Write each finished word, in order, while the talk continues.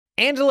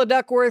Angela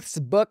Duckworth's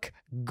book,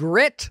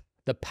 Grit,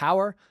 The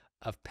Power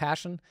of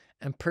Passion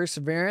and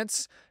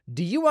Perseverance.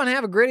 Do you want to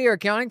have a grittier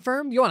accounting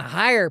firm? Do you want to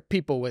hire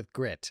people with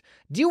grit?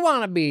 Do you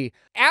want to be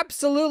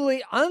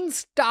absolutely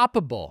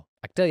unstoppable?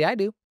 I can tell you I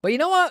do. But you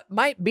know what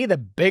might be the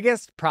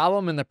biggest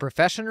problem in the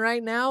profession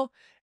right now?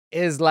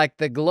 Is like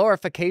the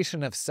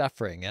glorification of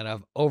suffering and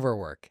of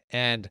overwork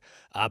and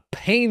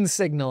pain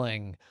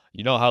signaling.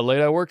 You know how late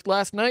I worked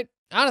last night?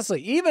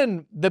 Honestly,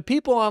 even the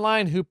people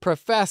online who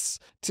profess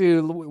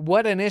to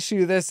what an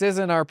issue this is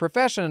in our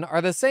profession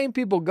are the same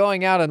people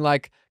going out and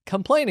like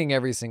complaining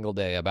every single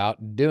day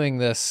about doing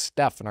this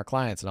stuff and our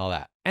clients and all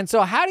that. And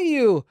so how do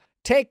you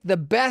take the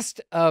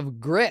best of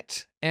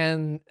grit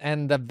and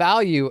the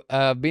value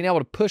of being able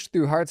to push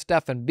through hard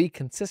stuff and be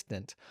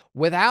consistent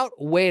without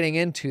wading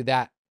into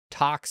that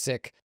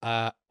toxic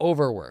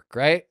overwork,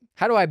 right?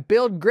 How do I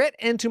build grit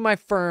into my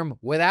firm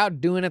without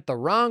doing it the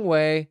wrong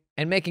way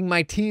and making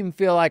my team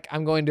feel like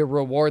I'm going to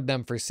reward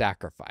them for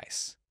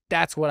sacrifice?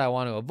 That's what I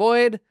want to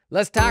avoid.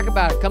 Let's talk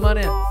about it. Come on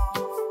in.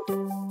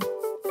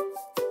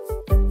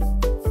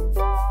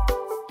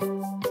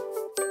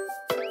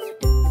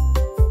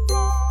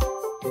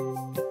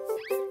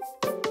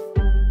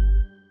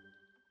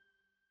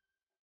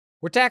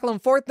 We're tackling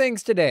 4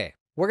 things today.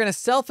 We're going to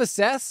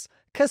self-assess,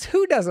 because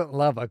who doesn't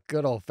love a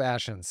good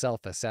old-fashioned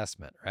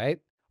self-assessment, right?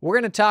 We're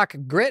going to talk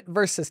grit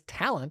versus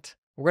talent.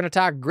 We're going to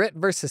talk grit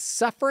versus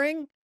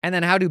suffering, and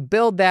then how to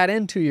build that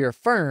into your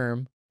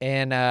firm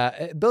and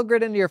build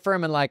grit into your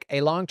firm in like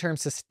a long-term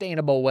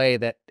sustainable way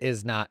that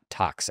is not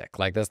toxic.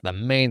 Like that's the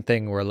main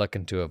thing we're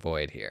looking to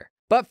avoid here.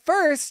 But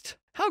first,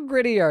 how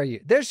gritty are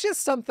you? There's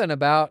just something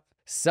about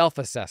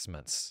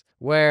self-assessments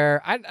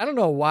where I don't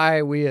know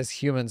why we as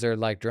humans are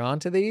like drawn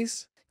to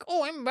these.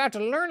 Oh, I'm about to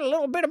learn a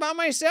little bit about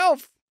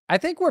myself. I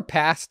think we're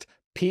past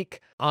peak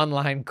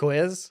online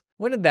quiz.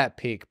 When did that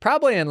peak?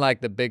 Probably in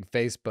like the big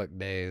Facebook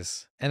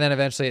days. And then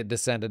eventually it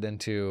descended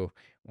into,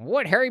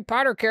 what Harry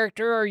Potter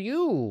character are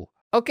you?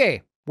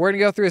 Okay, we're gonna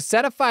go through a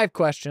set of 5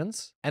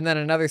 questions and then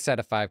another set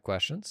of 5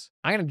 questions.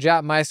 I'm gonna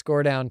jot my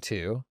score down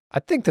too. I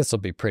think this will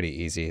be pretty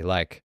easy.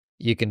 Like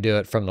you can do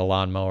it from the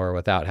lawnmower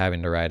without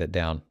having to write it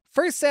down.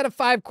 First set of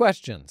 5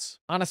 questions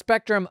on a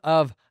spectrum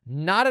of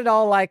not at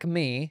all like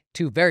me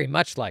to very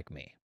much like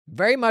me.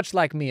 Very much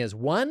like me is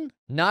 1,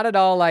 not at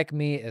all like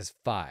me is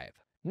 5.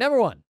 Number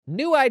 1,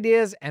 new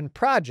ideas and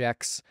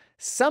projects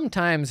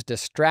sometimes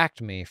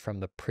distract me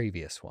from the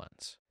previous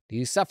ones. Do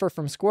you suffer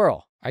from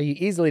squirrel? Are you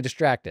easily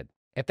distracted?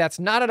 If that's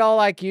not at all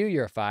like you,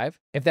 you're a 5.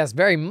 If that's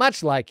very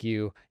much like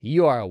you,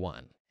 you are a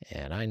 1.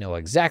 And I know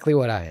exactly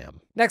what I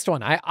am. Next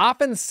one, I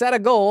often set a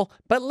goal,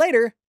 but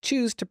later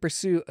choose to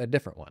pursue a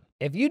different one.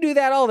 If you do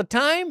that all the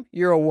time,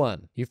 you're a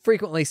 1. You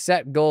frequently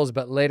set goals,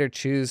 but later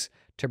choose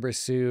to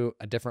pursue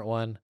a different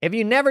one. If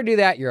you never do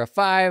that, you're a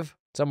 5.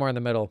 Somewhere in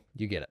the middle,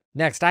 you get it.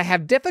 Next, I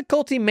have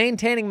difficulty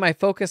maintaining my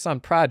focus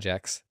on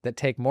projects that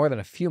take more than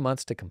a few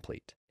months to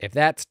complete. If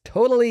that's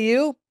totally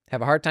you,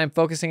 have a hard time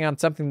focusing on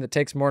something that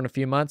takes more than a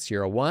few months,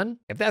 you're a 1.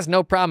 If that's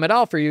no problem at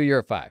all for you, you're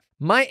a 5.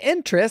 My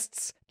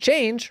interests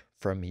change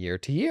from year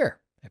to year.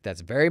 If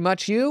that's very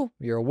much you,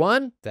 you're a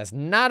 1. If that's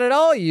not at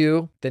all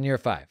you, then you're a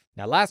 5.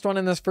 Now, last one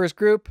in this first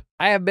group,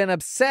 I have been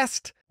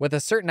obsessed with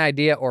a certain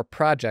idea or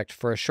project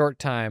for a short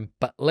time,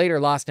 but later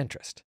lost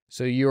interest.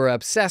 So you were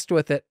obsessed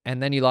with it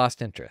and then you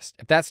lost interest.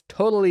 If that's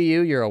totally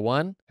you, you're a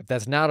 1. If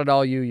that's not at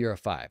all you, you're a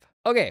 5.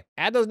 Okay,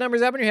 add those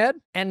numbers up in your head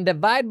and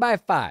divide by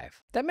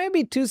 5. That may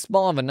be too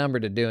small of a number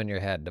to do in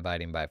your head,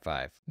 dividing by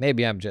 5.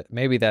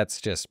 Maybe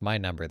that's just my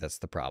number that's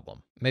the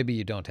problem. Maybe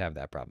you don't have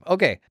that problem.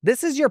 Okay,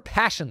 this is your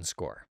passion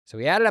score. So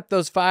we added up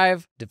those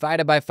 5,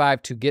 divided by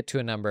 5 to get to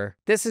a number.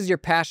 This is your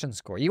passion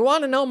score. You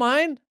want to know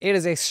mine? It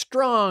is a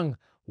strong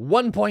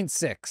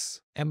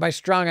 1.6. And by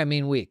strong, I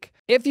mean weak.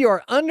 If you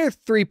are under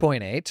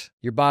 3.8,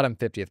 you're bottom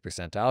 50th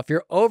percentile. If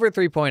you're over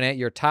 3.8,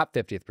 you're top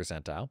 50th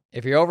percentile.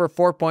 If you're over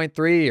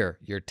 4.3,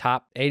 you're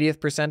top 80th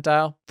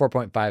percentile.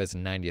 4.5 is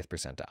 90th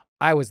percentile.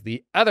 I was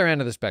the other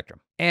end of the spectrum.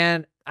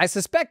 And I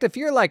suspect if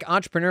you're like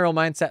entrepreneurial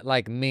mindset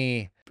like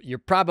me, you're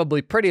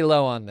probably pretty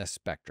low on this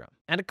spectrum.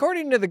 And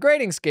according to the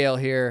grading scale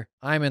here,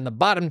 I'm in the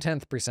bottom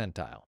 10th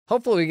percentile.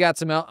 Hopefully we got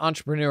some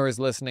entrepreneurs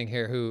listening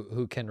here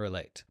who can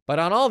relate. But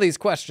on all these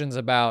questions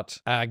about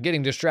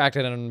getting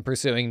distracted and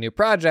pursuing new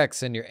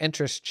projects and your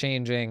interest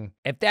changing,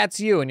 if that's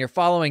you and you're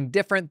following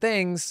different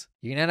things,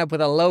 you can end up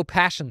with a low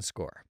passion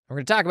score. We're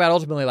going to talk about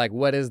ultimately like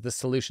what is the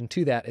solution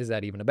to that? Is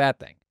that even a bad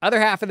thing? Other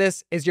half of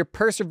this is your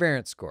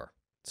perseverance score.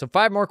 So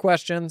 5 more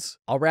questions.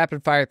 I'll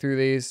rapid fire through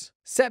these.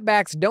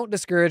 Setbacks don't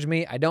discourage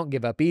me. I don't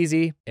give up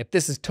easy. If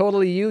this is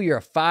totally you, you're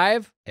a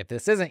 5. If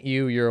this isn't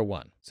you, you're a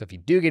 1. So if you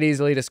do get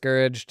easily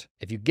discouraged,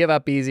 if you give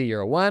up easy,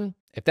 you're a 1.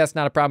 If that's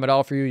not a problem at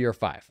all for you, you're a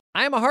 5.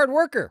 I am a hard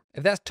worker.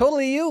 If that's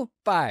totally you,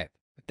 5.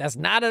 If that's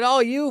not at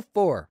all you,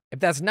 4. If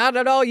that's not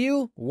at all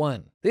you,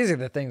 1. These are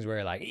the things where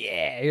you're like,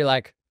 yeah, you're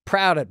like,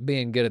 proud at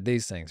being good at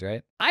these things,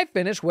 right? I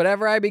finish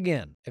whatever I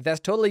begin. If that's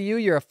totally you,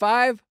 you're a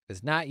 5. If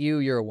it's not you,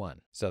 you're a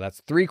 1. So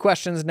that's 3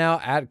 questions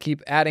now.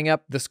 Keep adding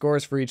up the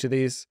scores for each of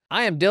these.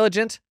 I am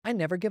diligent. I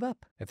never give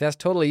up. If that's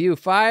totally you,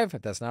 5.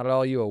 If that's not at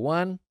all you, a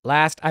 1.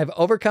 Last, I've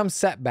overcome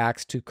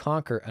setbacks to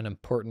conquer an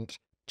important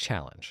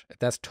challenge. If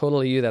that's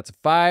totally you, that's a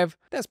 5.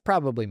 That's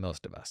probably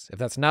most of us. If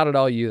that's not at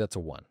all you, that's a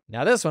 1.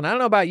 Now this one, I don't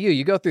know about you.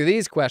 You go through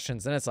these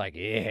questions and it's like,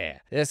 yeah,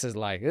 this is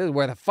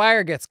where the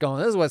fire gets going.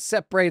 This is what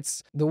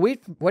separates the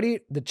wheat, the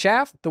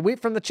wheat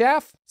from the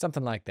chaff?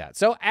 Something like that.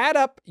 So add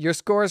up your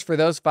scores for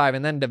those 5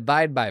 and then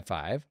divide by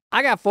 5.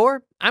 I got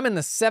 4. I'm in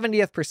the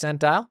 70th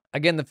percentile.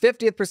 Again, the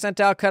 50th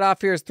percentile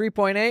cutoff here is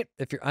 3.8.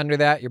 If you're under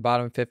that, you're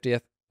bottom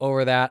 50th.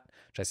 Over that,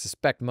 which I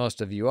suspect most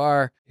of you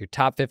are, your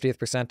top 50th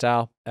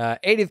percentile.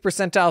 80th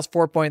percentile is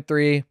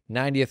 4.3,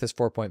 90th is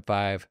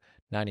 4.5,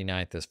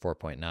 99th is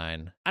 4.9. I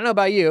don't know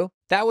about you,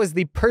 that was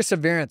the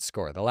perseverance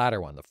score, the latter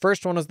one. The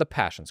first one was the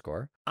passion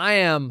score. I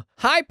am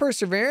high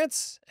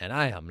perseverance and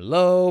I am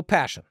low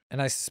passion.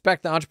 And I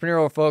suspect the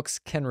entrepreneurial folks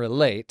can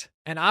relate.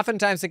 And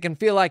oftentimes it can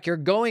feel like you're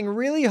going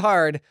really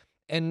hard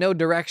in no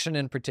direction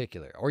in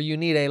particular, or you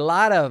need a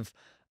lot of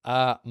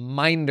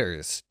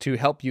minders to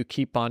help you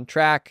keep on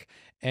track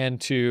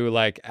and to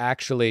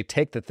actually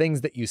take the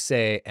things that you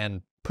say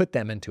and put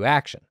them into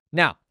action.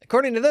 Now,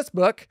 according to this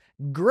book,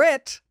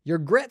 your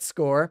grit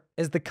score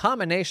is the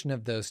combination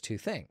of those 2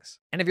 things.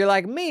 And if you're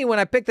like me, when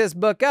I picked this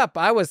book up,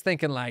 I was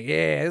thinking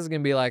yeah, this is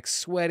gonna be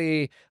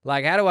sweaty.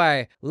 How do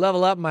I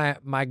level up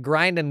my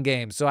grinding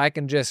game so I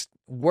can just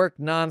work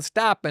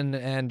nonstop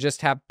and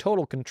just have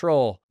total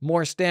control,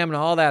 more stamina,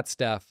 all that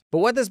stuff. But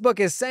what this book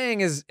is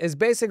saying is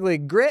basically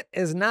grit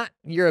is not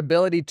your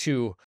ability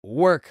to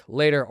work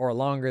later or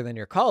longer than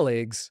your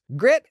colleagues.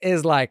 Grit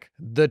is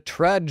the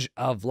trudge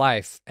of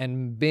life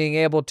and being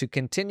able to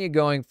continue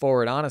going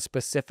forward on a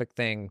specific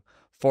thing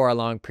for a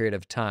long period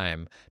of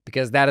time,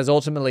 because that is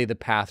ultimately the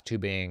path to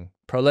being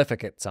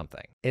prolific at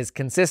something, is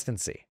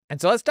consistency.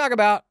 And so let's talk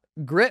about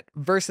grit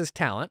versus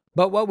talent.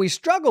 But what we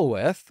struggle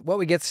with, what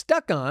we get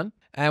stuck on,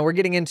 and we're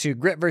getting into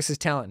grit versus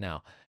talent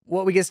now.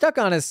 What we get stuck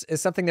on is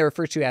something they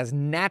refer to as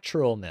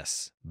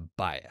naturalness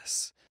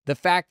bias. The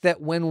fact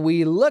that when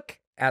we look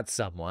at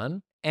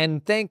someone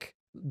and think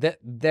that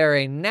they're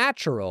a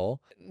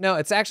natural, no,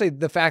 it's actually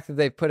the fact that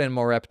they've put in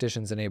more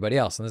repetitions than anybody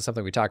else. And this is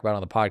something we talk about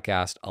on the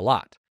podcast a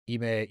lot. You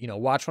may,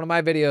 watch one of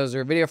my videos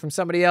or a video from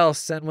somebody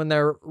else, and when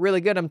they're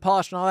really good and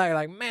polished and all that, you're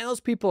like, man,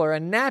 those people are a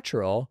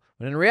natural.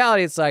 When in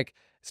reality, it's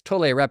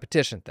totally a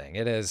repetition thing.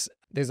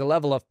 There's a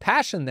level of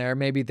passion there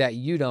maybe that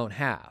you don't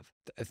have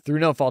through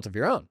no fault of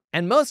your own.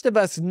 And most of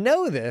us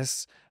know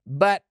this,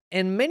 but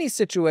in many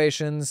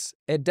situations,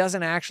 it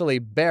doesn't actually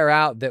bear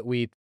out that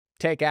we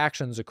take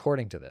actions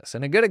according to this.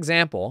 And a good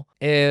example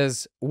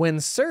is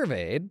when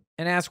surveyed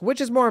and asked which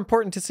is more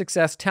important to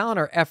success, talent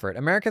or effort,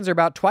 Americans are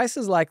about twice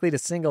as likely to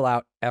single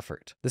out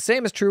effort. The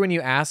same is true when you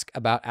ask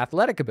about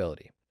athletic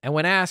ability. And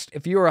when asked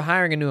if you were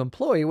hiring a new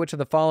employee, which of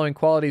the following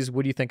qualities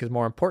would you think is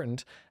more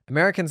important,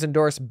 Americans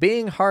endorse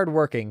being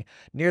hardworking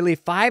nearly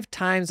 5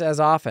 times as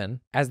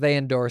often as they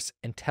endorse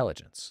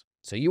intelligence.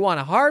 So you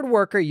want a hard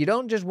worker, you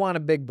don't just want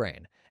a big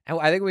brain. And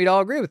I think we'd all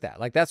agree with that.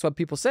 That's what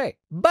people say.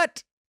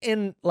 But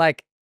in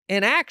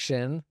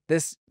action,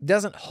 this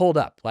doesn't hold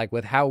up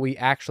with how we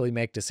actually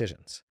make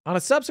decisions. On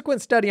a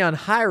subsequent study on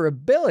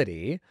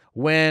hireability,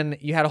 when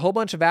you had a whole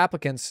bunch of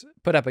applicants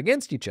put up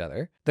against each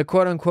other, the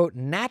quote unquote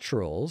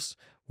naturals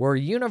were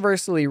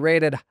universally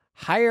rated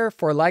higher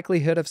for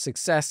likelihood of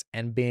success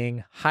and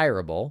being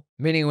hireable,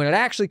 meaning when it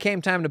actually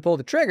came time to pull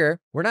the trigger,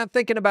 we're not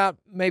thinking about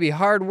maybe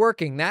hard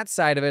working, that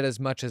side of it, as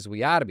much as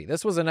we ought to be.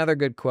 This was another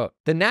good quote.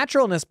 The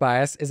naturalness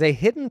bias is a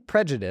hidden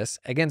prejudice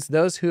against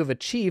those who have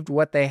achieved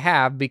what they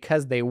have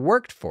because they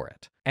worked for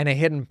it, and a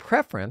hidden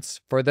preference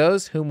for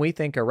those whom we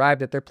think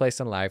arrived at their place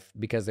in life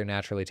because they're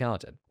naturally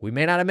talented. We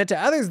may not admit to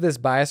others this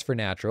bias for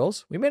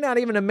naturals. We may not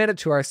even admit it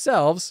to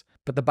ourselves,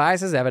 but the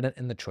bias is evident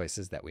in the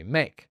choices that we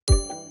make.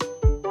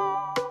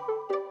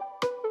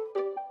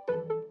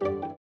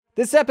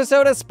 This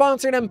episode is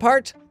sponsored in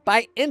part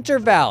by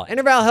Interval.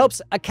 Interval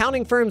helps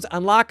accounting firms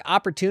unlock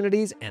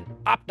opportunities and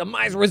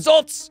optimize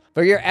results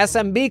for your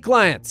SMB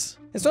clients.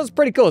 And so it's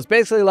pretty cool. It's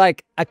basically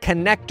like a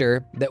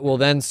connector that will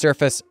then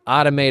surface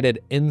automated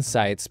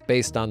insights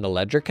based on the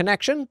ledger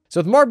connection. So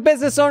with more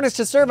business owners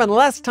to serve and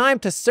less time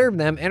to serve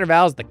them,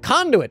 Interval is the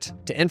conduit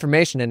to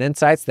information and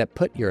insights that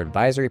put your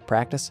advisory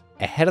practice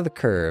ahead of the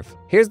curve.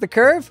 Here's the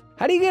curve.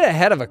 How do you get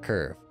ahead of a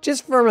curve?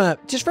 Just from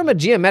a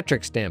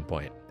geometric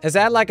standpoint. Is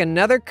that like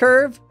another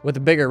curve with a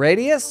bigger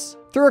radius?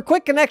 Through a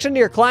quick connection to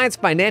your client's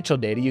financial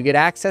data, you get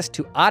access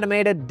to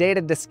automated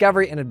data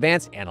discovery and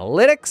advanced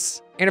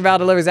analytics. Interval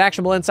delivers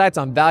actionable insights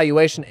on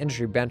valuation,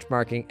 industry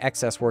benchmarking,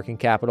 excess working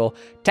capital,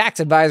 tax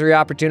advisory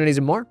opportunities,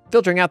 and more,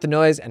 filtering out the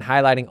noise and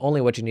highlighting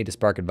only what you need to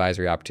spark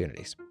advisory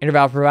opportunities.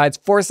 Interval provides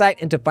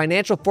foresight into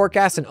financial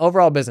forecasts and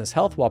overall business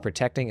health while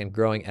protecting and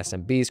growing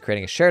SMBs,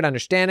 creating a shared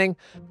understanding,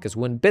 because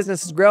when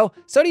businesses grow,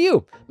 so do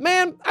you.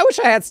 Man, I wish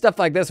I had stuff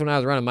like this when I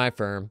was running my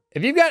firm.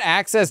 If you've got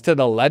access to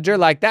the ledger,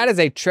 that is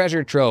a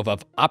treasure trove of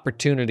of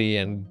opportunity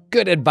and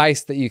good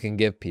advice that you can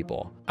give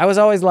people. I was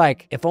always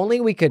like, if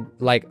only we could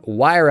like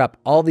wire up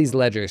all these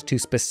ledgers to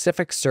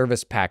specific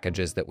service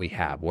packages that we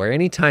have, where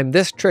anytime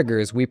this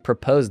triggers, we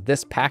propose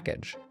this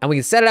package. And we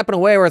can set it up in a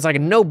way where it's like a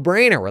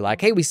no-brainer. We're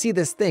like, hey, we see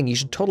this thing, you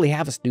should totally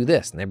have us do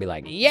this. And they'd be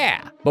like,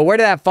 yeah. But where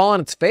did that fall on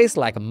its face?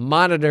 Like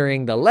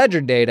monitoring the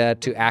ledger data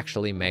to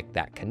actually make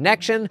that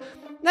connection.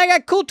 And I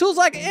got cool tools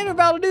like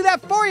Interval to do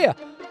that for you.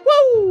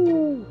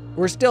 Woo!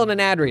 We're still in an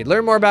ad read.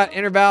 Learn more about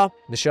Interval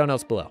in the show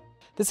notes below.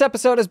 This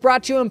episode is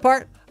brought to you in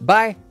part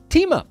by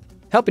TeamUp,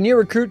 helping you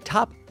recruit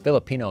top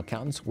Filipino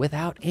accountants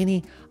without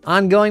any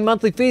ongoing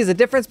monthly fees. The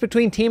difference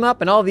between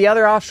TeamUp and all the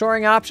other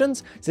offshoring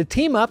options is that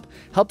TeamUp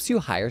helps you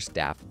hire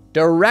staff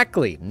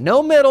directly.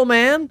 No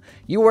middleman.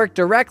 You work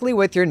directly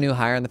with your new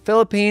hire in the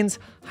Philippines.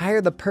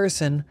 Hire the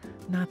person,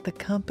 not the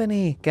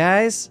company.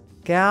 Guys,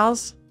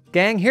 gals,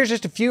 gang, here's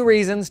just a few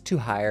reasons to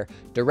hire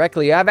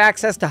directly. You have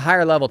access to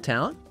higher level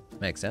talent.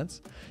 Makes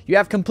sense. You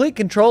have complete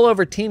control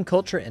over team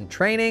culture and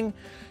training.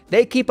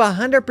 They keep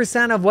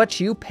 100% of what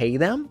you pay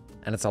them,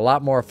 and it's a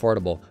lot more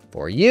affordable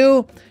for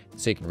you,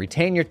 so you can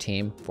retain your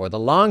team for the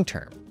long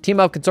term.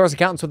 TeamUp can source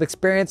accountants with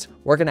experience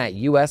working at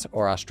US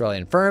or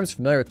Australian firms,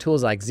 familiar with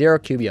tools like Xero,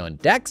 QBO, and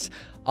Dex.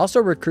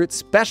 Also recruit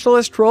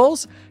specialist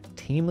roles,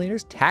 team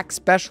leaders, tax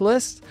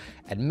specialists,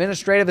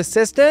 administrative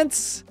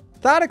assistants.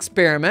 Thought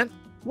experiment.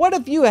 What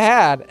if you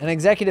had an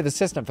executive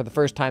assistant for the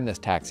first time this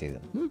tax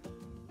season?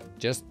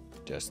 Just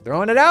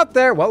throwing it out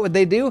there. What would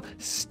they do?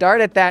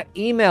 Start at that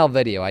email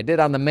video I did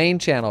on the main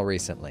channel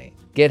recently.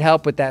 Get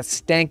help with that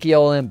stanky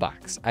old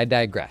inbox. I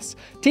digress.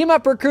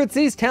 TeamUp recruits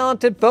these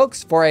talented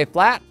folks for a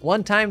flat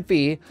one-time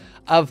fee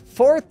of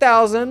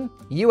 4,000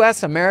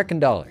 US American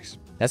dollars.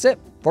 That's it,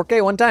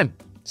 4K one time.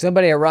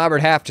 Somebody at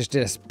Robert Half just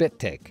did a spit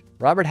take.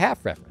 Robert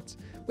Half reference.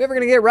 We ever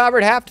gonna get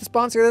Robert Half to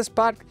sponsor this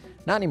pod?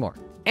 Not anymore.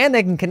 And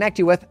they can connect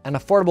you with an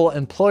affordable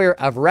employer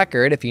of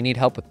record if you need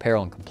help with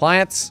payroll and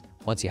compliance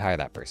once you hire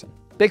that person.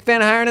 Big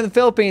fan of hiring in the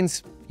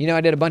Philippines. You know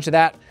I did a bunch of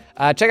that.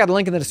 Check out the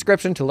link in the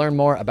description to learn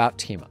more about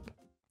TeamUp.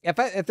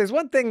 If there's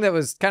one thing that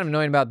was kind of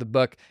annoying about the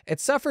book,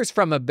 it suffers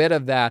from a bit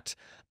of that,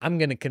 I'm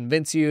gonna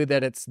convince you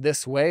that it's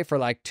this way for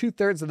like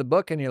 2/3 of the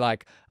book, and you're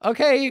like,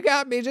 okay, you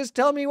got me, just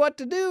tell me what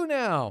to do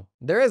now.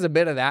 There is a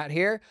bit of that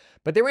here,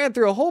 but they ran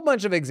through a whole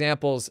bunch of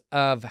examples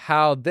of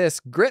how this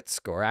grit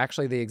score,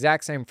 actually the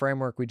exact same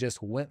framework we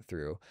just went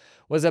through,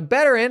 was a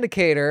better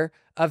indicator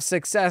of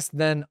success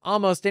than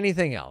almost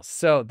anything else.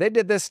 So they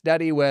did this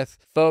study with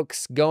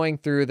folks going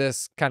through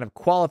this kind of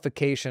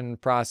qualification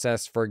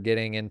process for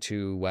getting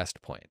into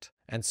West Point.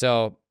 And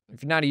so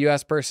if you're not a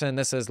US person,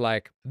 this is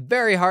like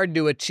very hard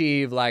to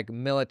achieve, like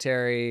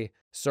military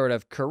sort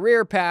of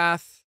career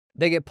path.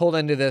 They get pulled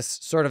into this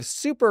sort of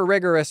super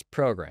rigorous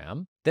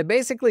program that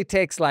basically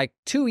takes like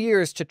 2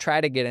 years to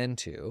try to get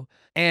into,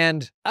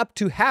 and up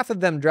to half of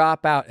them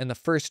drop out in the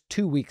first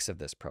 2 weeks of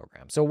this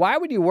program. So why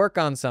would you work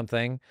on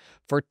something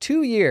for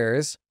 2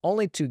 years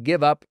only to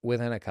give up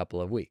within a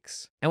couple of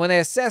weeks? And when they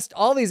assessed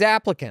all these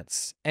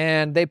applicants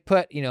and they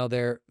put, you know,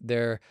 their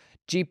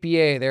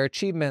GPA, their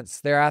achievements,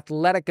 their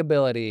athletic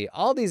ability,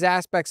 all these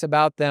aspects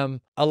about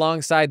them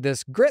alongside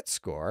this grit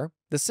score,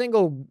 the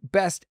single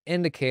best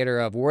indicator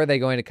of were they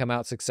going to come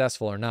out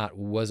successful or not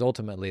was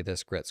ultimately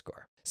this grit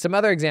score. Some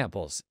other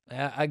examples.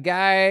 A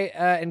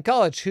guy in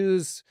college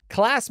whose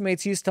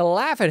classmates used to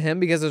laugh at him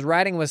because his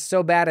writing was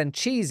so bad and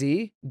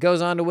cheesy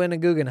goes on to win a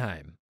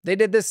Guggenheim. They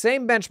did this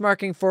same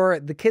benchmarking for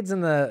the kids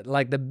in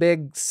the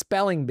big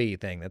spelling bee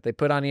thing that they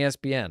put on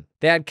ESPN.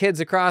 They had kids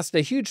across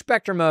a huge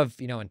spectrum of,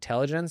 you know,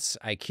 intelligence,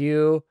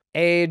 IQ,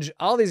 age,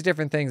 all these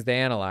different things they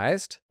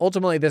analyzed.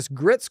 Ultimately, this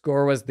grit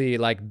score was the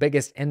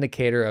biggest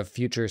indicator of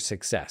future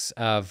success,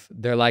 of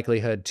their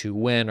likelihood to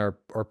win or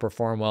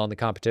perform well in the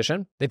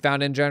competition. They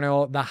found in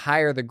general, the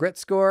higher the grit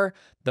score,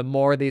 the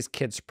more these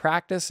kids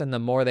practice and the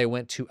more they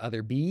went to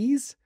other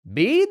bees.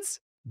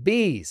 Bees?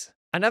 Bees.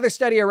 Another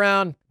study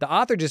around, the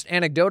author just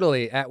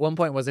anecdotally at one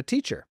point was a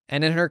teacher.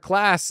 And in her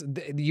class,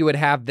 you would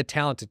have the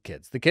talented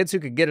kids, the kids who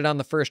could get it on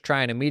the first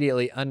try and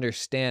immediately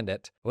understand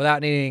it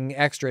without needing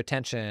extra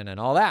attention and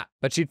all that.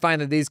 But she'd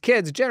find that these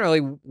kids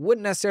generally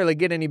wouldn't necessarily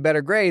get any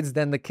better grades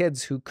than the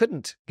kids who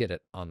couldn't get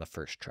it on the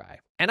first try.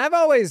 And I've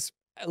always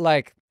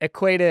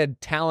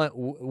equated talent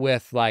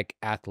with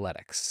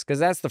athletics, because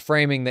that's the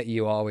framing that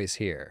you always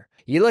hear.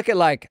 You look at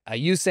a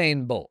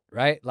Usain Bolt,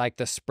 right? Like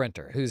the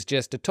sprinter who's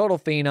just a total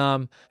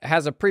phenom,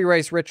 has a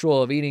pre-race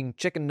ritual of eating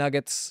chicken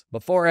nuggets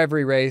before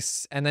every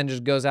race, and then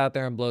just goes out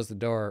there and blows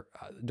the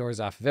doors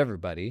off of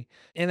everybody.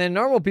 And then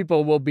normal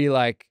people will be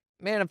like,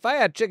 man, if I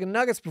had chicken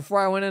nuggets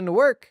before I went into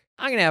work,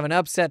 I'm gonna have an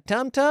upset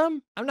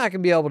tum-tum. I'm not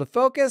gonna be able to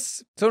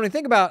focus. So when we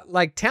think about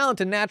talent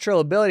and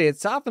natural ability,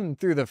 it's often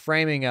through the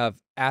framing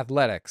of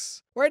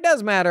athletics, where it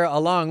does matter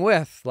along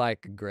with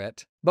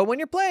grit. But when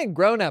you're playing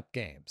grown-up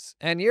games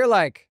and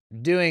you're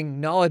doing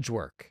knowledge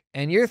work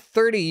and you're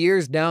 30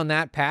 years down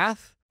that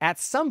path, at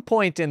some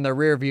point in the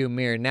rearview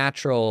mirror,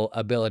 natural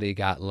ability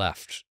got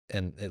left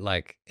in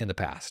the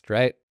past,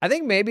 right? I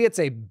think maybe it's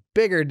a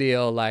bigger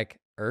deal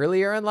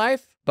earlier in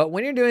life. But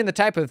when you're doing the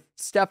type of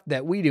stuff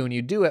that we do and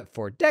you do it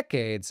for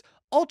decades,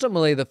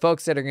 ultimately the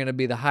folks that are going to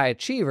be the high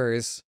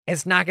achievers,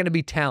 it's not going to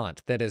be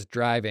talent that is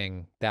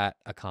driving that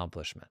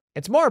accomplishment.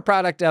 It's more a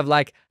product of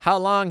like, how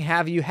long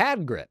have you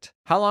had grit?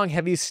 How long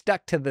have you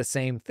stuck to the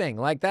same thing?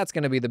 Like that's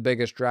going to be the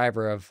biggest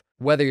driver of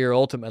whether you're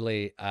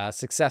ultimately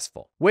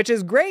successful, which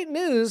is great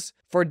news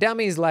for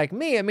dummies like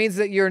me. It means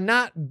that you're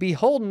not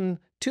beholden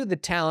to the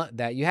talent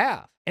that you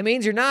have. It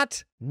means you're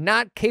not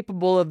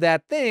capable of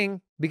that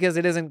thing because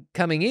it isn't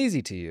coming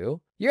easy to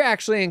you. You're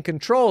actually in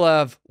control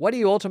of what do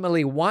you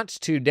ultimately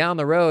want to down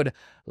the road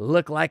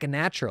look like a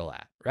natural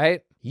at,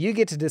 right? You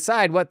get to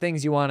decide what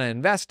things you want to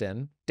invest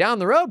in. Down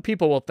the road,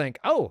 people will think,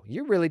 oh,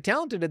 you're really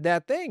talented at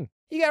that thing.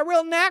 You got a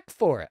real knack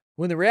for it.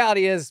 When the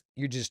reality is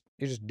you're just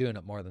doing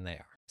it more than they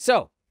are.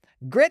 So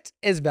grit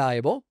is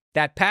valuable.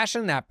 That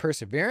passion, that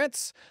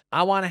perseverance,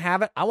 I want to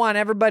have it. I want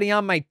everybody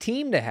on my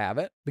team to have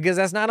it because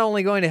that's not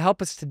only going to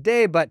help us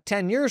today, but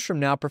 10 years from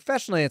now,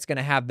 professionally, it's going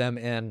to have them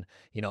in,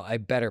 a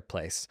better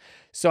place.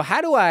 So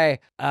how do I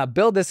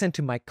build this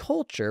into my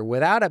culture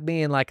without it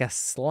being like a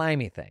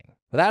slimy thing,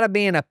 without it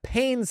being a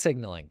pain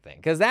signaling thing?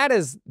 Because that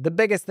is the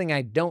biggest thing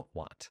I don't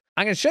want.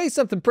 I'm going to show you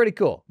something pretty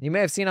cool. You may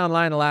have seen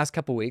online the last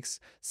couple weeks,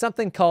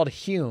 something called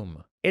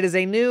Hume. It is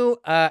a new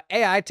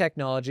AI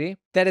technology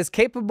that is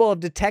capable of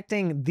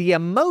detecting the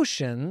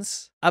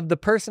emotions of the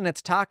person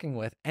it's talking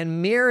with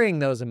and mirroring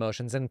those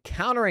emotions and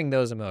countering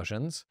those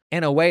emotions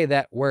in a way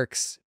that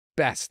works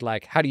best.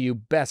 Like, how do you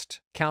best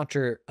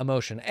counter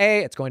emotion A?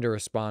 It's going to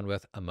respond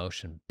with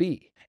emotion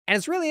B. And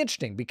it's really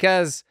interesting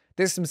because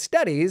there's some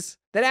studies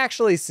that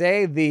actually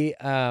say the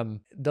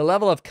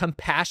level of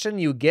compassion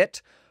you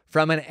get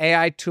from an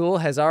AI tool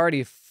has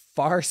already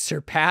far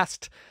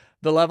surpassed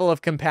the level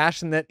of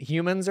compassion that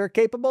humans are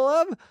capable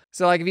of.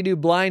 So like if you do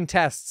blind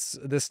tests,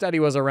 the study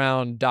was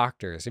around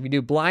doctors. If you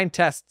do blind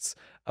tests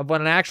of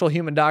what an actual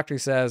human doctor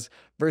says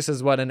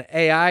versus what an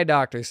AI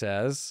doctor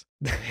says,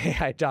 the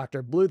AI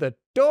doctor blew the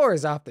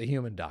doors off the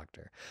human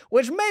doctor,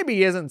 which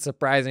maybe isn't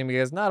surprising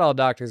because not all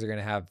doctors are going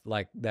to have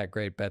like that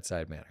great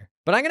bedside manner.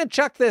 But I'm going to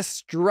chuck this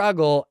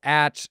struggle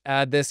at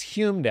this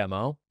Hume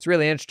demo. It's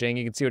really interesting.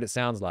 You can see what it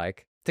sounds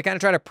like to kind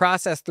of try to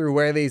process through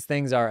where these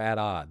things are at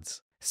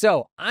odds.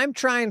 So I'm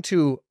trying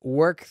to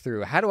work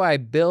through how do I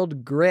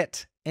build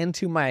grit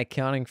into my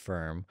accounting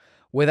firm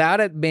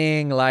without it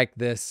being like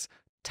this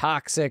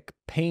toxic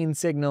pain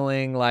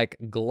signaling, like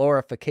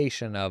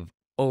glorification of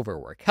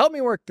overwork. Help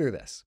me work through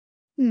this.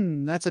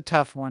 That's a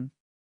tough one.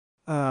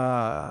 You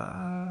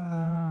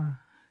don't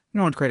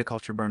want to create a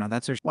culture burnout.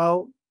 That's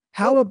well.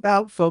 How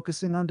about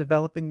focusing on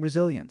developing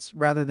resilience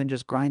rather than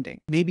just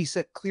grinding? Maybe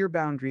set clear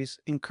boundaries,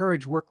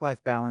 encourage work-life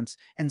balance,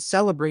 and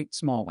celebrate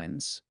small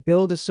wins.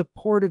 Build a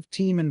supportive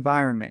team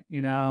environment,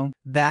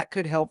 that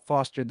could help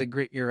foster the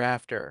grit you're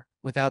after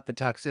without the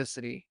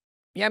toxicity.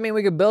 Yeah, I mean,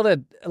 we could build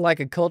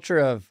a culture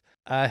of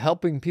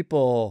helping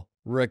people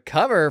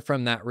recover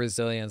from that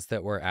resilience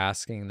that we're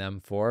asking them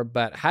for.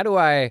 But how do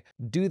I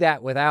do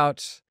that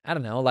without,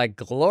 like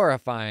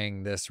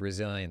glorifying this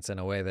resilience in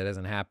a way that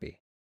isn't happy?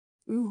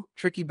 Ooh,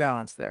 tricky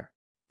balance there.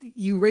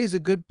 You raise a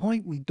good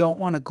point. We don't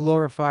want to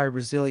glorify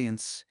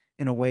resilience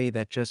in a way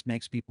that just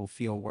makes people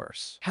feel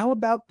worse. How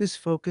about this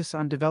focus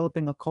on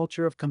developing a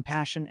culture of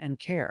compassion and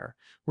care,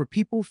 where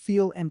people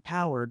feel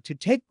empowered to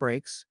take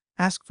breaks,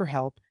 ask for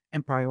help,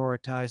 and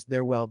prioritize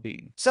their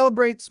well-being?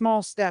 Celebrate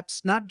small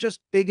steps, not just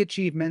big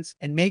achievements,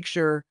 and make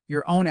sure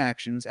your own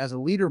actions as a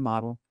leader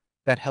model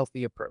that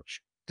healthy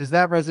approach. Does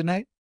that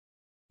resonate?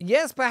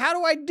 Yes, but how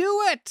do I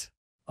do it?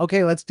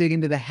 Okay, let's dig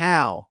into the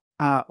how.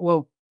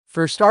 Well,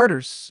 for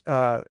starters,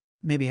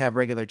 maybe have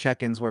regular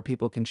check-ins where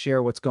people can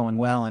share what's going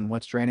well and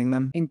what's draining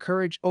them.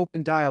 Encourage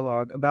open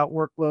dialogue about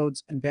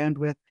workloads and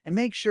bandwidth, and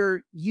make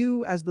sure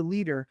you, as the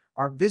leader,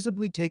 are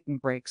visibly taking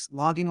breaks,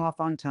 logging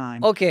off on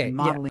time, Okay, and yeah.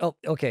 modeling. Oh,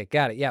 okay,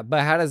 got it. Yeah,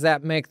 but how does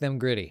that make them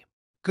gritty?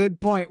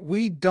 Good point.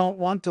 We don't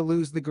want to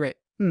lose the grit.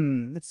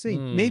 Let's see.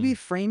 Maybe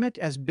frame it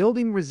as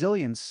building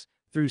resilience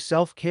through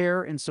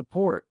self-care and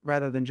support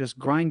rather than just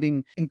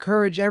grinding.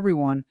 Encourage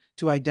everyone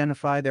to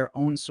identify their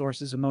own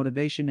sources of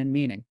motivation and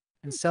meaning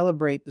and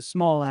celebrate the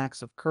small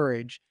acts of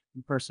courage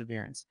and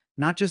perseverance,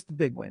 not just the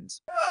big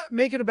wins.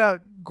 Make it about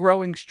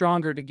growing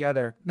stronger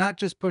together, not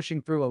just pushing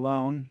through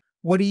alone.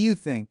 What do you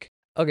think?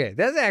 Okay,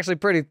 that's actually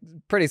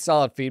pretty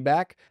solid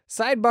feedback.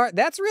 Sidebar,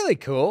 that's really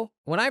cool.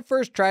 When I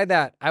first tried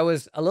that, I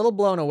was a little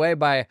blown away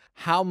by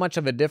how much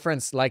of a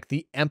difference like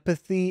the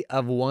empathy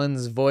of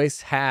one's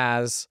voice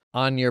has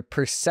on your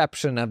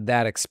perception of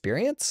that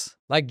experience.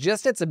 Like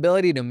just its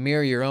ability to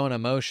mirror your own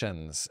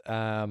emotions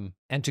and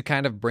to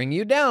kind of bring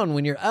you down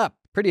when you're up.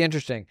 Pretty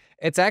interesting.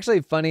 It's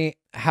actually funny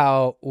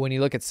how when you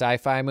look at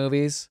sci-fi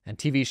movies and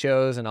TV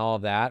shows and all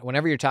of that,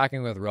 whenever you're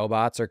talking with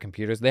robots or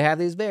computers, they have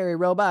these very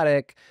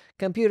robotic,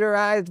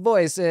 computerized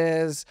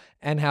voices,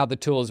 and how the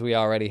tools we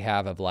already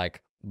have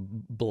like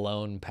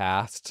blown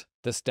past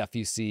the stuff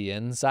you see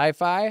in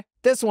sci-fi.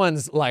 This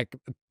one's like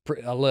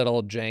a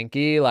little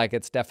janky. Like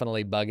it's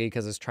definitely buggy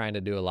because it's trying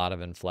to do a lot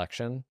of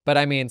inflection. But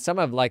I mean, some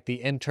of like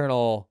the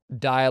internal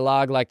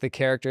dialogue, like the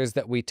characters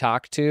that we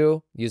talk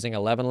to using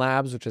 11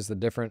 Labs, which is the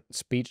different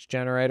speech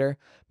generator,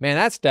 man,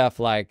 that stuff,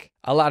 like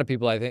a lot of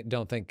people I think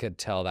don't think could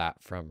tell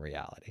that from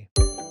reality.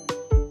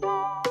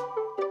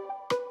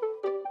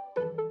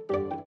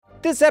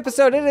 This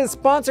episode, it is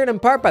sponsored in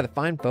part by the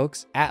fine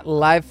folks at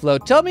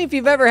LiveFlow. Tell me if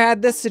you've ever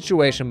had this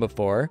situation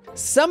before.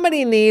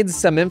 Somebody needs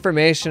some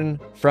information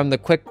from the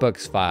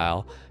QuickBooks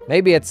file.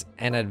 Maybe it's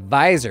an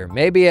advisor,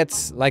 maybe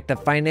it's like the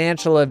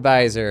financial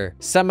advisor,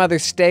 some other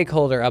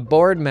stakeholder, a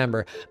board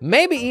member,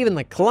 maybe even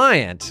the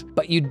client,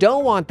 but you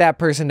don't want that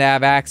person to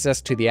have access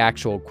to the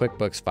actual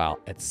QuickBooks file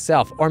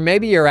itself. Or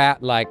maybe you're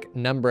at like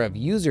number of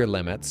user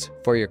limits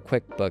for your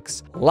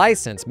QuickBooks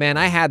license. Man,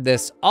 I had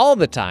this all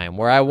the time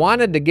where I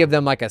wanted to give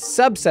them like a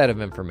subset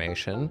of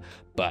information,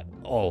 but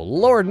oh,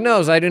 Lord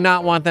knows I do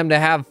not want them to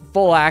have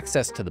full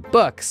access to the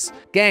books.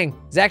 Gang,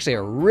 it's actually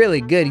a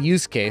really good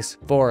use case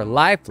for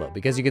LiveFlow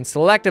because you can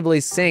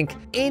selectively sync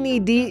any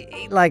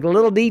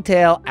little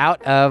detail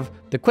out of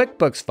the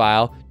QuickBooks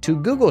file to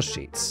Google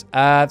Sheets.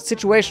 A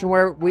situation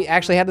where we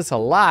actually had this a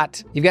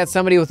lot. You've got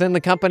somebody within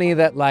the company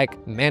that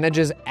like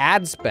manages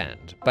ad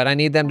spend, but I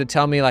need them to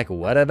tell me like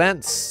what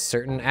events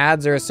certain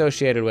ads are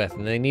associated with,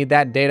 and they need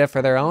that data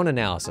for their own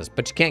analysis,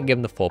 but you can't give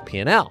them the full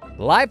P&L.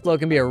 LiveFlow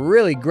can be a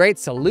really great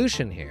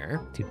solution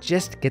here to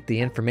just get the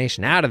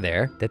information out of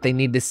there that they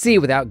need to see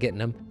without getting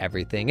them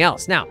everything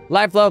else. Now,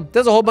 LiveFlow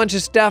does a whole bunch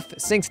of stuff,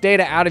 syncs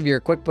data out of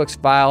your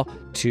QuickBooks file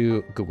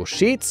to Google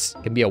Sheets.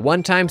 It can be a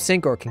one-time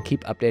sync or it can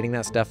keep updating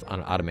that stuff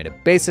on an automated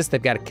basis.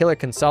 They've got a killer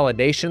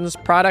consolidations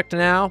product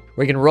now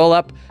where you can roll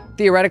up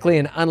theoretically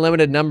an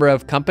unlimited number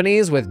of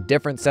companies with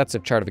different sets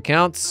of chart of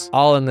accounts,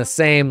 all in the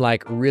same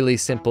like really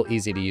simple,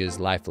 easy to use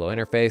LiveFlow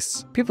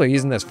interface. People are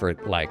using this for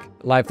like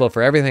LiveFlow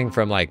for everything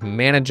from like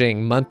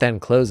managing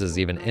month-end closes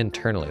even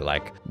internally.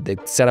 Like they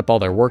set up all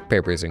their work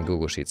papers in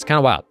Google Sheets. Kind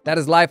of wild. That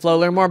is LiveFlow.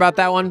 Learn more about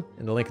that one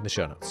in the link in the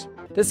show notes.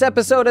 This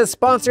episode is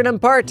sponsored in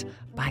part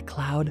by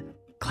Cloud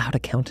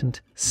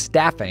Accountant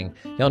Staffing.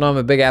 Y'all know I'm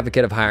a big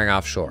advocate of hiring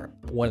offshore.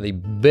 One of the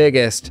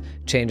biggest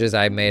changes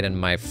I made in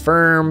my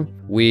firm,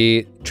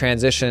 we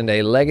transitioned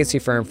a legacy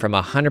firm from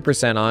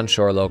 100%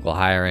 onshore local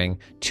hiring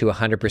to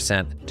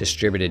 100%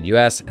 distributed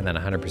US and then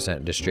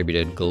 100%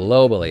 distributed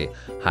globally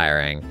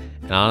hiring.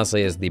 And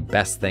honestly is the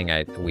best thing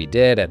we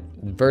did. It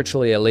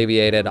virtually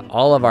alleviated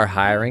all of our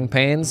hiring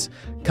pains,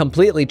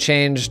 completely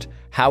changed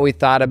how we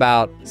thought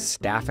about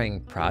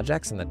staffing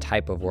projects and the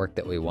type of work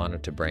that we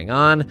wanted to bring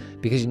on.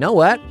 Because you know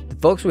what? The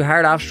folks we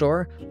hired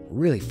offshore were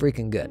really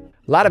freaking good.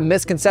 A lot of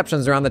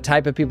misconceptions around the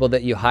type of people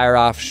that you hire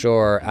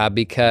offshore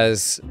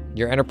because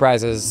your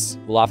enterprises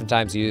will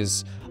oftentimes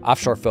use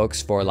offshore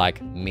folks for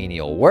like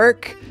menial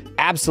work.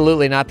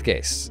 Absolutely not the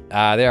case.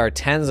 There are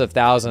tens of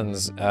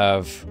thousands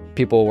of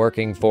people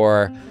working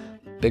for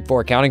Big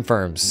Four accounting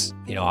firms,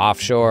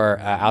 offshore,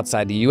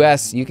 outside the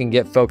US. You can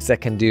get folks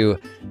that can do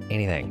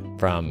anything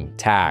from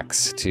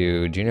tax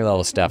to junior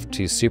level stuff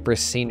to super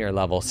senior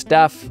level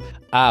stuff.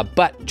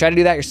 But try to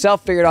do that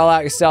yourself, figure it all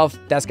out yourself.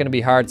 That's gonna be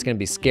hard, it's gonna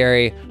be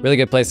scary. Really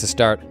good place to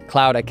start,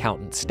 Cloud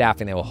Accountant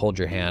Staffing. They will hold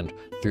your hand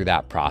through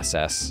that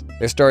process.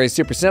 Their story is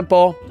super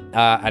simple.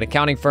 An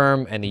accounting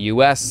firm in the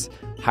US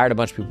hired a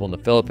bunch of people in the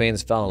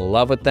Philippines, fell in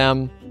love with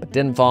them, but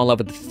didn't fall in love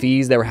with the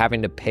fees they were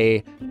having to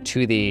pay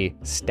to the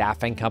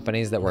staffing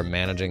companies that were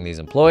managing these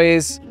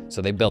employees.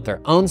 So they built their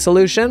own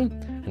solution,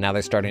 and now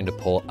they're starting to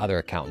pull other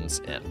accountants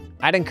in.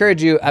 I'd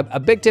encourage you, a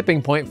big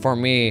tipping point for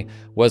me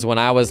was when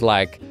I was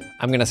like,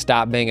 I'm gonna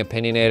stop being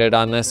opinionated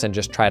on this and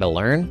just try to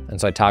learn. And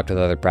so I talked with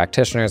other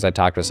practitioners, I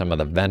talked with some of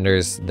the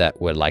vendors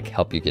that would like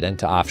help you get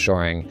into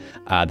offshoring.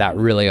 That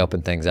really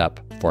opened things up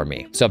for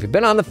me. So if you've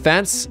been on the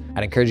fence,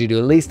 I'd encourage you to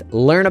at least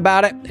learn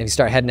about it. And if you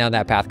start heading down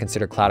that path,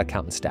 consider Cloud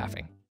Accountant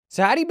Staffing.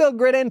 So how do you build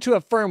grit into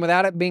a firm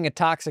without it being a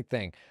toxic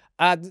thing?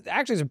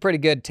 Actually, some pretty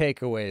good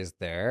takeaways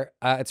there.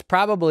 It's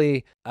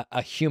probably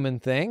a human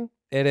thing.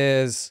 It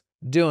is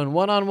doing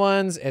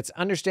one-on-ones. It's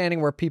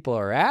understanding where people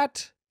are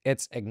at.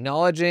 It's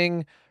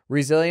acknowledging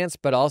resilience,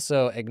 but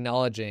also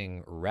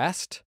acknowledging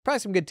rest. Probably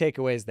some good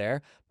takeaways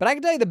there. But I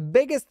can tell you the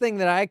biggest thing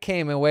that I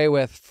came away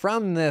with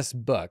from this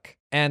book,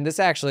 and this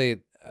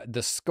actually,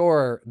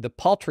 the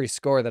paltry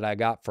score that I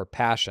got for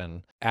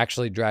passion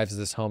actually drives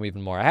this home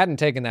even more. I hadn't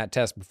taken that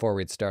test before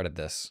we'd started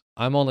this.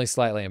 I'm only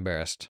slightly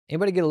embarrassed.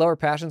 Anybody get a lower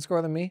passion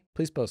score than me?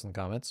 Please post in the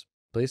comments,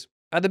 please.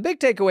 The big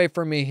takeaway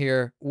for me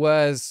here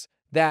was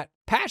that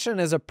passion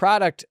is a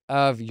product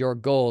of your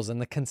goals and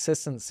the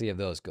consistency of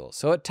those goals.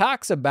 So it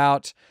talks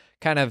about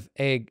kind of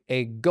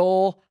a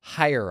goal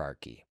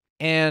hierarchy.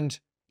 And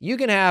you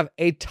can have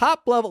a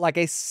top level, like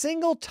a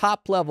single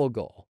top level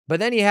goal, but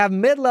then you have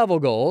mid-level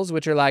goals,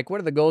 which are like, what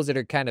are the goals that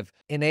are kind of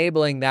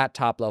enabling that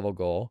top level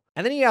goal?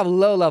 And then you have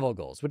low-level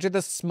goals, which are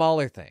the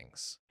smaller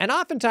things. And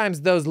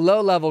oftentimes those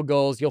low-level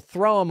goals, you'll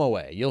throw them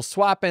away. You'll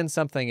swap in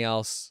something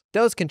else.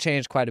 Those can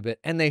change quite a bit,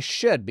 and they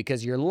should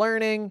because you're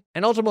learning.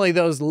 And ultimately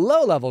those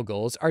low-level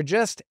goals are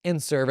just in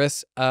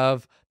service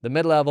of the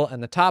mid-level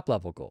and the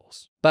top-level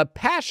goals. But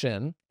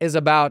passion is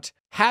about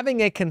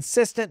having a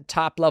consistent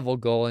top-level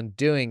goal and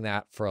doing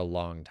that for a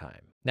long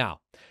time. Now,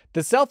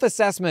 the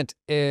self-assessment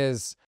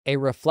is a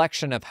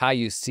reflection of how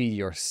you see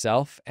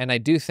yourself, and I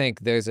do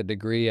think there's a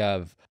degree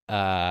of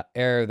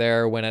error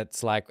there when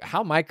it's like,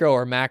 how micro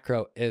or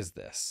macro is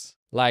this?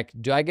 Like,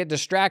 do I get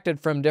distracted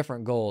from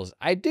different goals?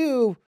 I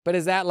do, but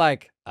is that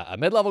like a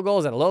mid-level goal?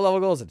 Is it a low-level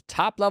goal? Is it a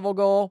top-level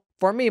goal?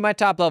 For me, my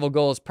top-level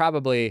goal is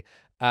probably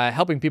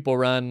helping people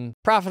run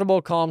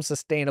profitable, calm,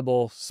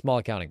 sustainable, small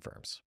accounting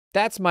firms.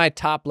 That's my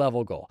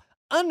top-level goal.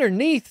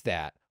 Underneath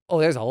that,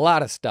 there's a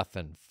lot of stuff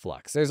in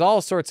flux. There's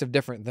all sorts of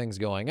different things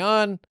going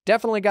on.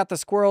 Definitely got the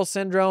squirrel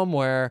syndrome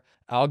where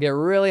I'll get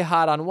really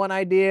hot on one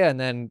idea and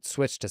then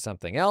switch to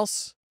something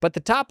else. But the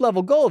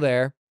top-level goal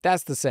there,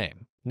 that's the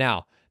same.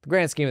 Now, the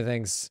grand scheme of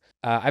things,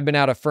 I've been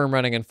out of firm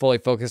running and fully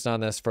focused on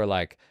this for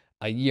like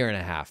a year and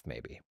a half,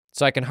 maybe.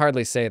 So I can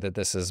hardly say that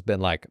this has been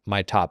like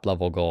my top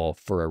level goal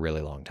for a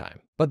really long time.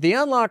 But the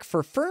unlock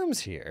for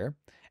firms here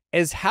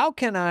is, how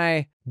can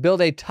I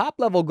build a top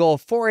level goal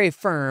for a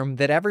firm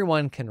that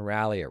everyone can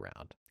rally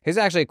around? Here's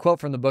actually a quote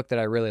from the book that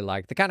I really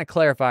like that kind of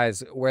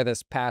clarifies where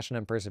this passion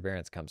and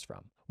perseverance comes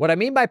from. What I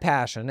mean by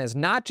passion is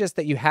not just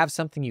that you have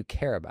something you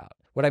care about.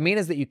 What I mean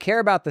is that you care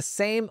about the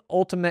same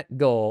ultimate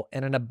goal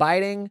in an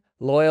abiding,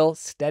 loyal,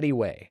 steady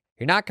way.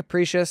 You're not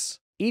capricious.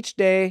 Each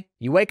day,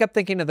 you wake up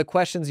thinking of the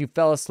questions you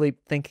fell asleep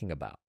thinking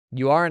about.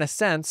 You are, in a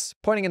sense,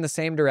 pointing in the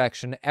same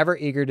direction, ever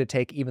eager to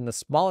take even the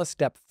smallest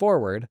step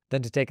forward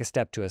than to take a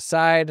step to a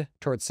side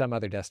towards some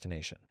other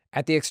destination.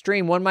 At the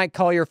extreme, one might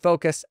call your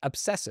focus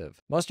obsessive.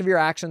 Most of your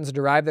actions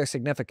derive their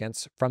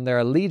significance from their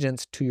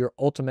allegiance to your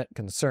ultimate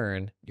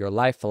concern, your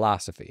life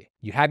philosophy.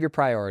 You have your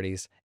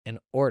priorities in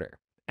order.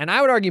 And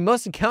I would argue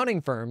most accounting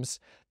firms,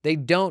 they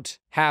don't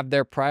have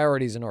their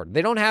priorities in order.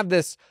 They don't have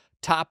this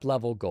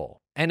top-level goal.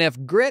 And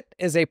if grit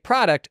is a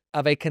product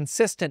of a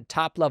consistent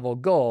top-level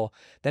goal,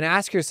 then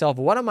ask yourself,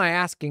 what am I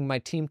asking my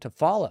team to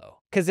follow?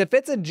 Because if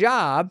it's a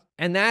job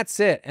and that's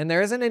it, and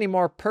there isn't any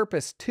more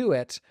purpose to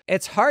it,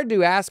 it's hard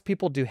to ask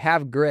people to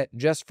have grit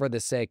just for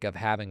the sake of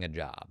having a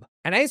job.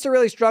 And I used to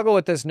really struggle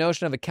with this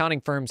notion of accounting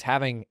firms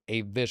having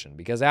a vision,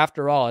 because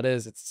after all,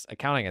 it's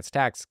accounting, it's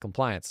tax,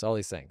 compliance, all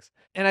these things.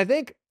 And I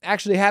think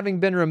actually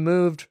having been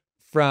removed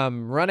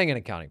from running an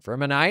accounting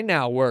firm, and I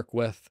now work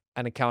with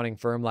an accounting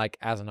firm like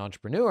as an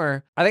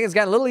entrepreneur, I think it's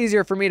gotten a little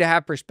easier for me to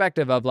have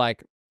perspective of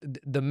like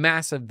the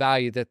massive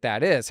value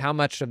that is, how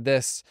much of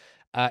this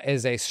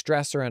is a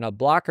stressor and a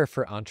blocker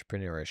for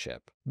entrepreneurship.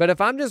 But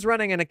if I'm just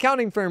running an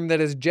accounting firm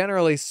that is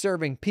generally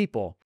serving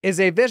people, is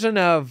a vision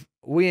of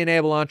we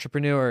enable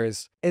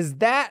entrepreneurs, is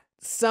that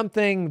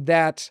something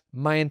that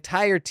my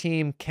entire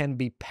team can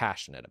be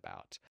passionate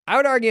about? I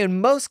would argue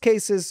in most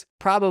cases,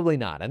 probably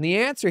not. And the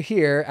answer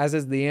here, as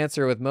is the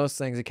answer with most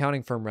things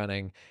accounting firm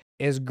running,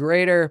 is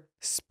greater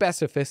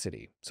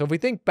specificity. So if we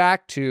think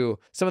back to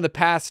some of the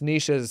past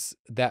niches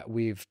that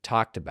we've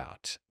talked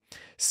about,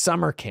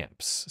 summer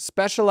camps,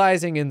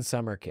 specializing in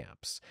summer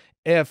camps.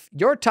 If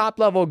your top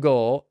level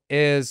goal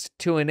is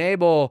to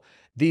enable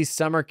these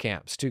summer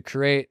camps to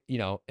create,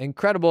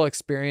 incredible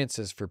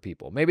experiences for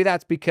people. Maybe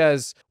that's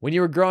because when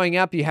you were growing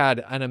up, you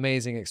had an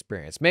amazing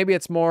experience. Maybe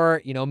it's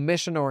more,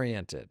 mission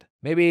oriented.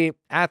 Maybe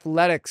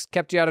athletics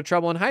kept you out of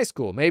trouble in high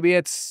school. Maybe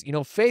it's,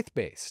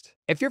 faith-based.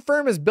 If your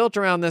firm is built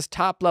around this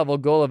top level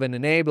goal of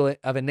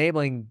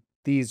enabling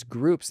these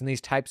groups and these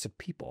types of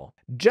people,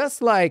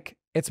 just like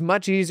it's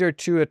much easier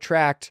to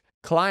attract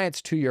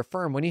clients to your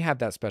firm when you have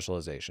that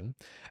specialization,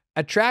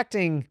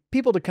 attracting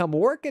people to come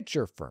work at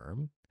your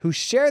firm who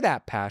share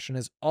that passion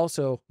is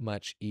also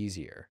much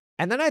easier.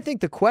 And then I think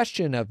the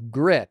question of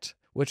grit,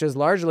 which is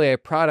largely a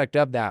product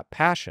of that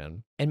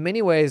passion, in many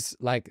ways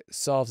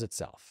solves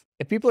itself.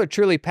 If people are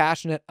truly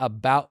passionate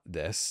about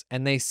this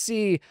and they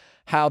see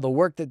how the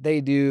work that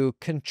they do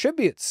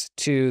contributes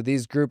to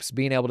these groups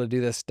being able to do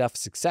this stuff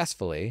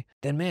successfully,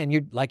 then man,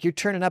 you're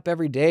turning up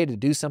every day to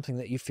do something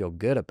that you feel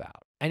good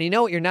about. And you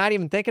know what you're not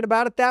even thinking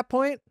about at that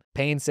point?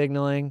 Pain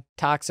signaling,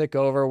 toxic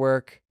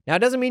overwork. Now, it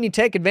doesn't mean you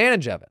take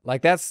advantage of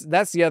it.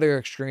 That's the other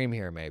extreme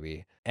here,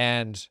 maybe.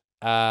 And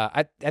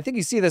I think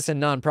you see this in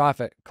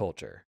nonprofit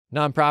culture.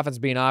 Nonprofits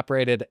being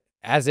operated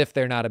as if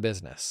they're not a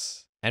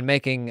business and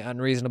making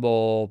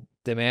unreasonable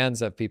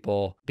demands of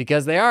people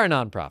because they are a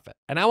nonprofit.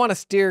 And I want to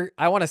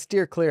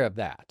steer clear of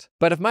that.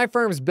 But if my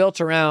firm's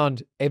built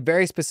around a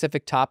very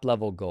specific top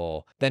level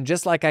goal, then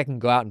just like I can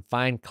go out and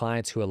find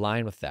clients who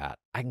align with that,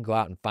 I can go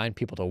out and find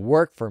people to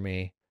work for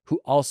me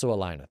who also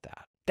align with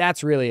that.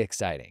 That's really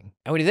exciting.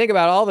 And when you think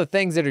about all the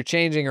things that are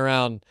changing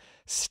around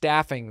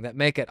staffing that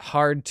make it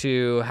hard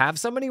to have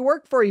somebody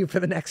work for you for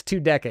the next 2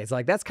 decades,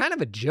 that's kind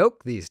of a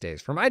joke these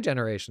days. For my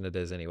generation, it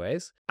is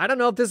anyways. I don't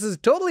know if this is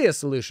totally a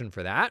solution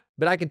for that,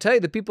 but I can tell you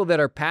the people that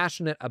are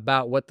passionate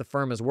about what the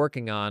firm is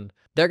working on,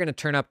 they're going to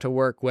turn up to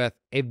work with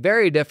a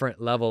very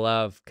different level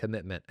of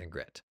commitment and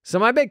grit. So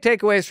my big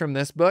takeaways from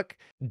this book: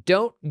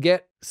 don't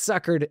get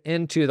suckered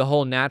into the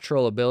whole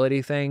natural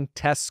ability thing,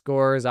 test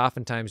scores,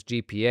 oftentimes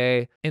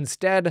GPA.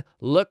 Instead,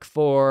 look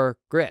for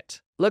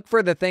grit. Look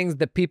for the things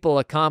that people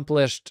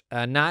accomplished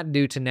not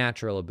due to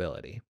natural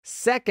ability.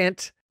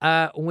 Second,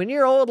 When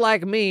you're old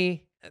like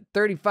me,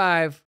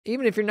 35,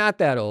 even if you're not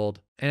that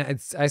old, and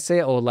I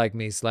say old like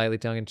me slightly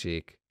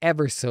tongue-in-cheek,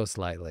 ever so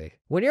slightly.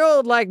 When you're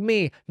old like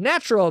me,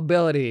 natural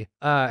ability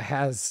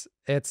it's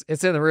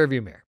in the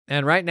rearview mirror.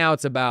 And right now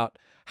it's about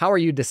how are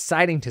you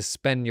deciding to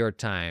spend your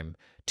time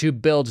to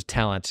build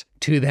talent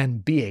to then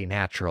be a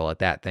natural at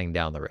that thing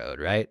down the road,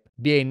 right?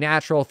 Be a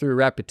natural through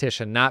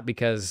repetition, not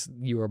because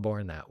you were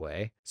born that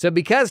way. So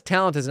because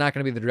talent is not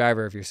going to be the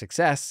driver of your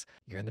success,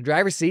 you're in the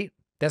driver's seat.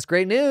 That's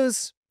great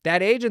news.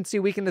 That agency,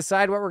 we can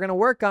decide what we're going to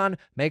work on.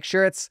 Make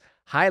sure it's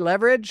high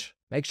leverage.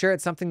 Make sure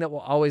it's something that will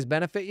always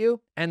benefit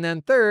you. And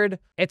then third,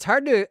 it's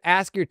hard to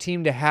ask your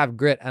team to have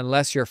grit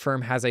unless your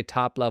firm has a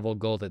top level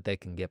goal that they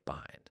can get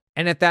behind.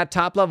 And if that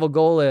top level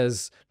goal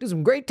is do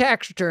some great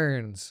tax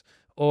returns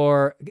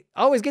or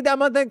always get that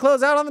month-end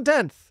close out on the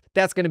 10th,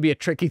 that's going to be a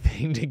tricky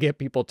thing to get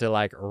people to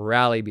like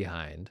rally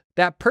behind.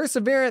 That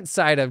perseverance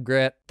side of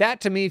grit,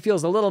 that to me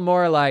feels a little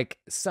more like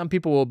some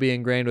people will be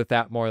ingrained with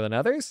that more than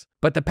others.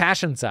 But the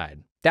passion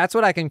side, that's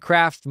what I can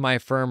craft my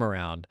firm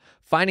around,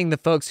 finding the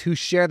folks who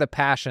share the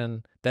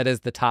passion that is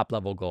the top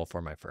level goal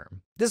for my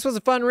firm. This was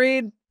a fun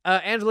read.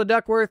 Angela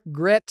Duckworth,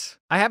 Grit.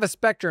 I have a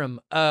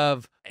spectrum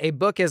of a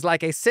book is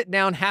like a sit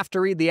down, have to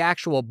read the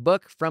actual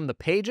book from the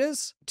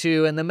pages,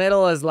 to in the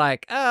middle is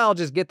like, oh, I'll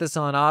just get this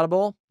on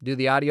Audible, do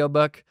the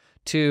audiobook,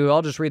 to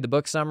I'll just read the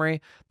book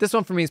summary. This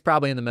one for me is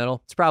probably in the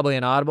middle. It's probably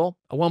an Audible,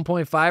 a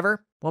 1.5er,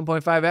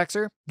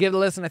 1.5xer. Give it a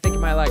listen. I think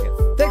you might like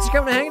it. Thanks for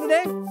coming and hanging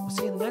today. We'll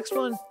see you in the next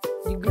one.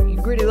 You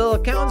gritty little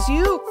accountants,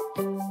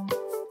 you.